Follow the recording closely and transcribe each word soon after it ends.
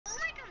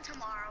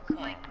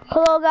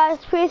Hello guys,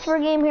 Peace for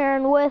Game here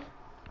and with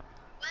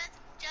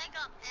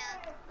Jacob,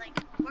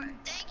 and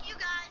thank you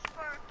guys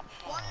for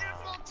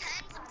wonderful 10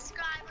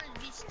 subscribers.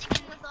 Be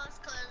sticking with us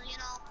because you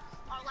know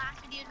our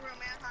last videos were a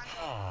marathon,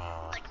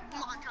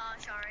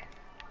 montage. Sorry.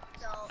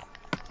 So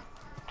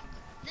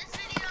this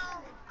video,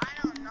 I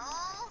don't know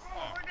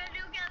what we're gonna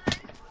do,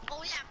 Kevin.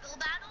 Oh yeah, Bill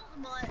battles,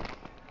 but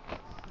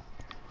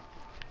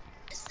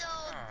so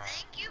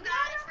thank you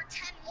guys for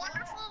 10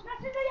 wonderful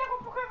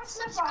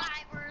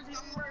subscribers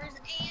numbers,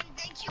 and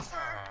thank you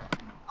for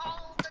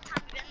all the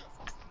time you've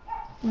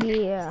been with us.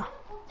 yeah.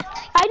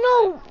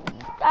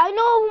 I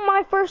know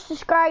my first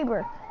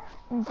subscriber,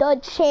 the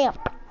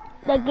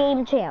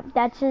game champ.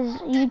 That's his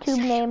YouTube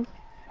name.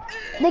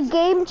 The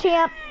game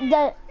champ.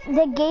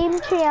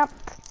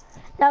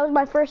 That was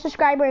my first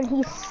subscriber, and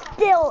he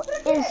still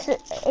is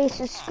a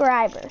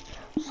subscriber.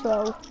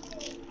 So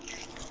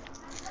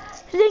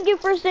thank you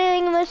for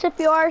seeing this if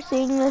you are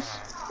seeing this.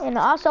 And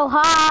also,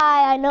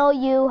 hi, I know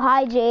you.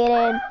 Hi,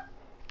 Jaden.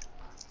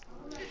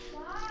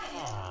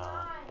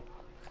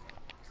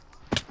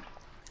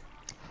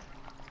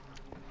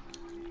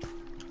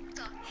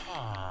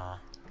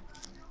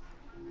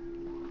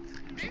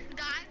 This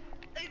guy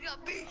is a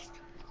beast.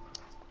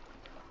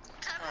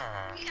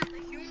 He got the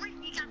humor,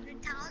 he got the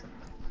talent.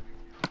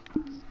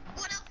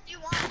 What else do you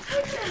want?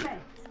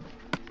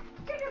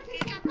 He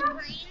got the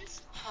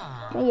brains.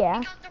 Yeah.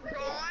 He got the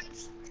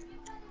bronze.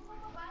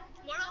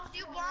 What else do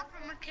you want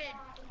from a kid?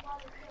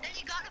 And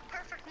he got a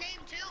perfect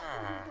name too.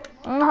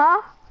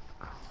 Uh-huh.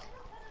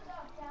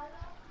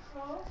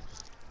 So,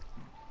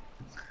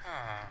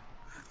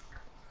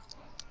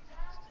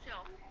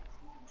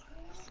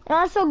 And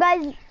also,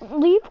 guys,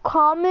 leave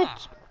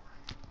comments.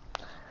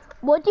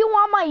 What do you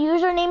want my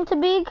username to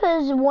be?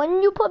 Because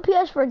when you put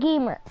PS4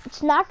 Gamer,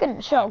 it's not going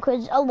to show.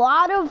 Because a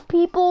lot of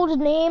people's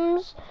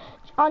names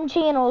on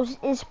channels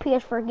is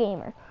PS4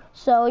 Gamer.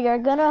 So you're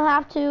going to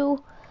have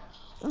to,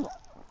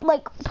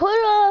 put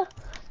a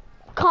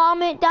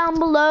comment down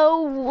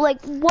below,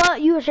 what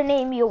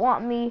username you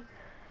want me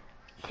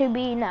to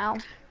be now.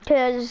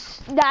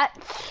 Because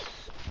that's,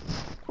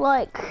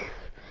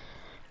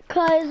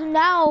 because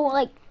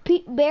now,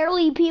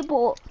 barely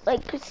people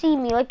see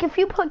me. If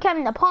you put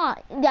Kevin the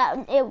Pond,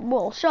 that it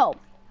will show.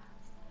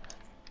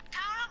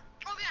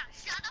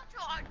 shout out to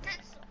our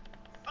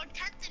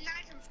 10th and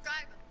 9th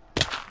subscriber.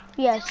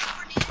 Yes.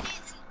 Dylan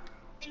Fernandez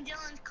and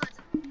Dylan's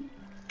cousin.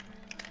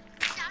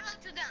 Shout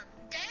out to them.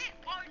 They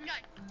are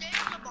nuts. They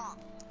are the bomb.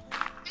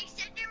 They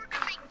said they were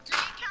gonna make 3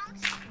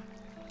 accounts,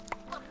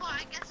 but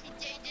I guess they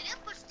didn't.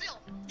 But still,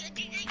 they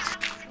got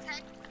out of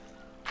 10.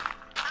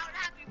 I was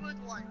happy with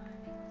 1.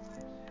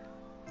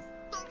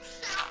 So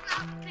shout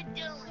out to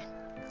Dylan.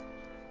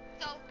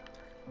 So,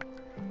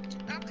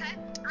 okay.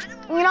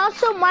 And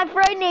also, my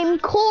friend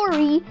named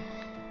Corey,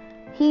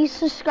 he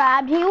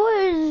subscribed. He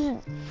was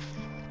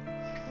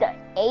the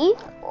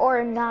 8th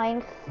or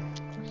 9th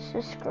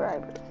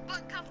subscriber.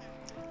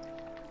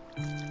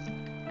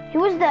 He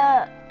was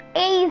the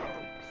 8th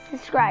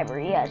subscriber.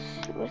 Yes,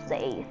 he was the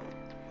 8th.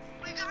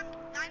 I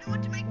know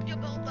what to make the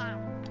build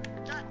battle.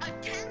 A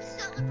 10th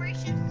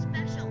celebration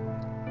special.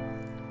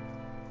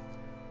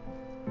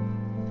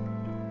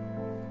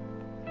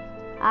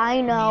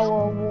 I know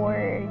a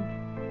word.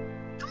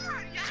 Come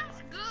on,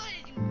 that's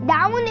good.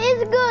 That one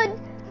is good,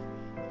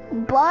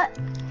 but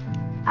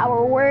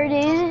our word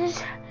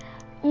is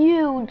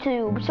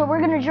YouTube. So we're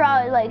gonna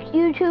draw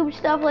YouTube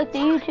stuff, like the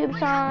YouTube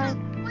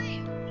sign.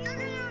 Wait,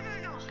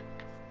 no.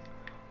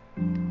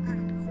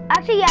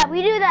 Actually, yeah,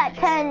 we do that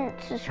 10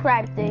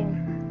 subscribe thing.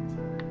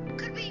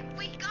 Could we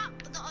got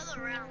the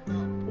other round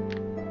though.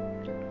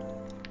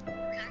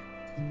 Okay.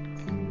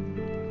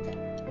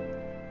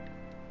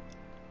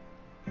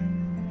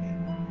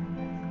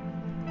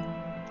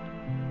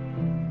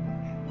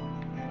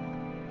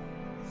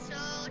 So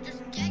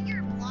just get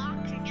your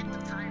blocks and get the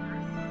timer.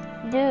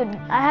 Dude,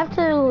 I have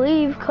to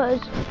leave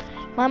because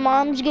my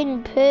mom's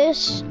getting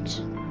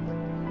pissed.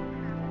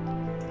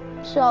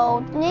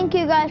 So, thank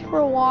you guys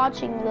for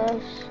watching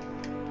this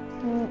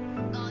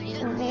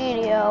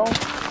video.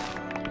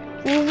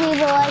 Please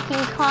leave a like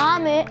and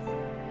comment.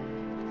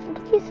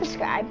 Please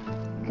subscribe.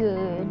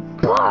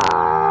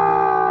 Goodbye.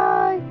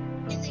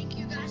 And thank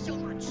you guys so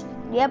much.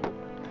 Yep.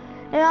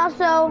 And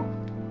also,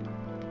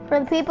 for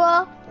the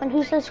people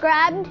who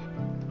subscribed,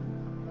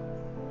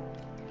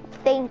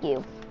 thank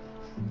you.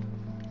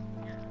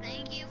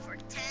 Thank you for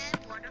 10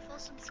 wonderful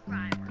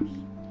subscribers.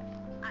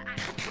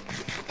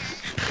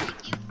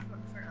 Thank you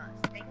for us.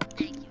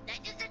 Thank you.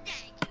 That is a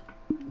thank you.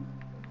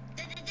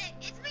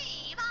 It's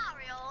me,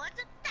 Mario.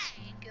 It's a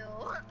thank you.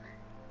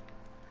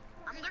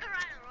 I'm gonna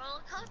ride a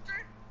roller coaster.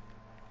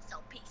 So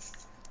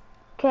peace.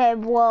 Okay,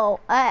 well,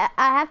 I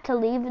have to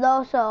leave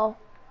though, so.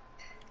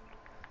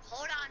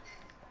 Hold on.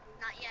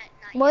 Not yet.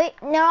 Wait,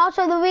 now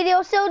also the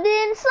video still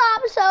didn't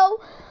stop,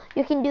 so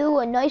you can do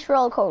a nice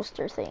roller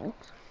coaster thing.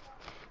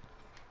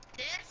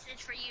 This is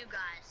for you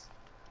guys.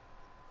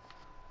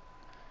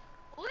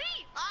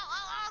 Wait!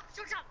 Oh,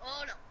 switch up.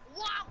 Oh no.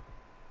 Wow!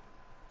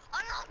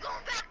 Oh no, I'm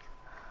going back!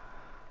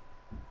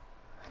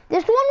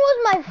 This one was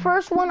my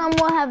first one I'm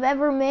gonna have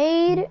ever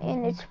made,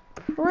 and it's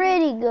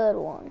pretty good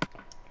one.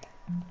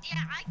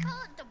 Yeah, I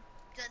call it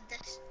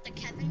the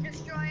Kevin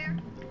Destroyer.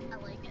 I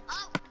like it.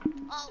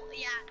 Oh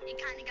yeah,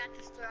 it kind of got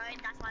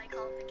destroyed. That's why I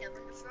call it the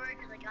Kevin Destroyer,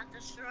 because it got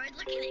destroyed.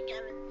 Look at it,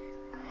 Kevin.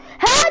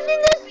 How did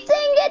this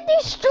thing get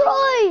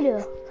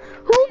destroyed?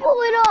 Who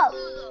blew it up?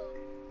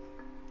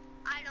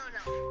 I don't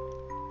know.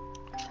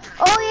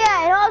 Oh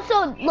yeah, and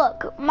also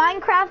look,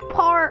 Minecraft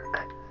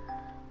Park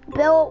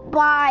built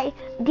by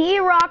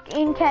D-Rock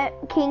and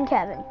King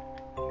Kevin.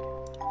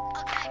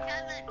 Okay,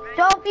 Kevin. Right?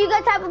 So if you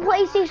guys have a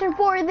PlayStation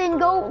 4, then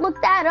go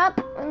look that up,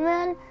 and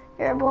then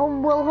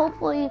we'll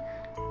hopefully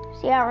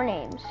see our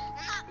names. Well,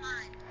 not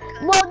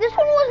mine. Well, this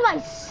one was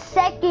my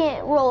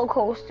second roller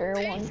coaster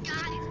one. Thanks,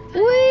 guys.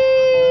 Whee!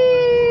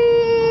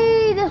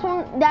 This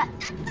one,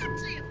 That's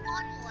actually a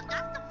fun one.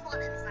 That's the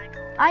funnest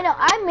cycle. I know,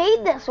 I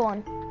made this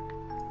one.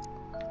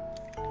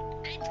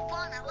 It's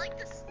fun. I like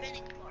the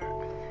spinning part.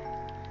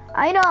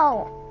 I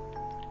know.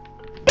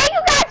 Thank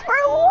you guys for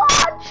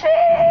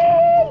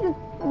watching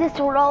this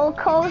roller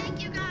coaster.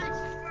 Thank you guys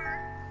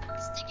for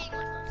sticking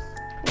with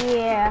us.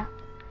 Yeah,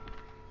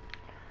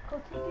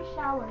 Go take a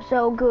shower.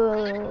 so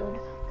good.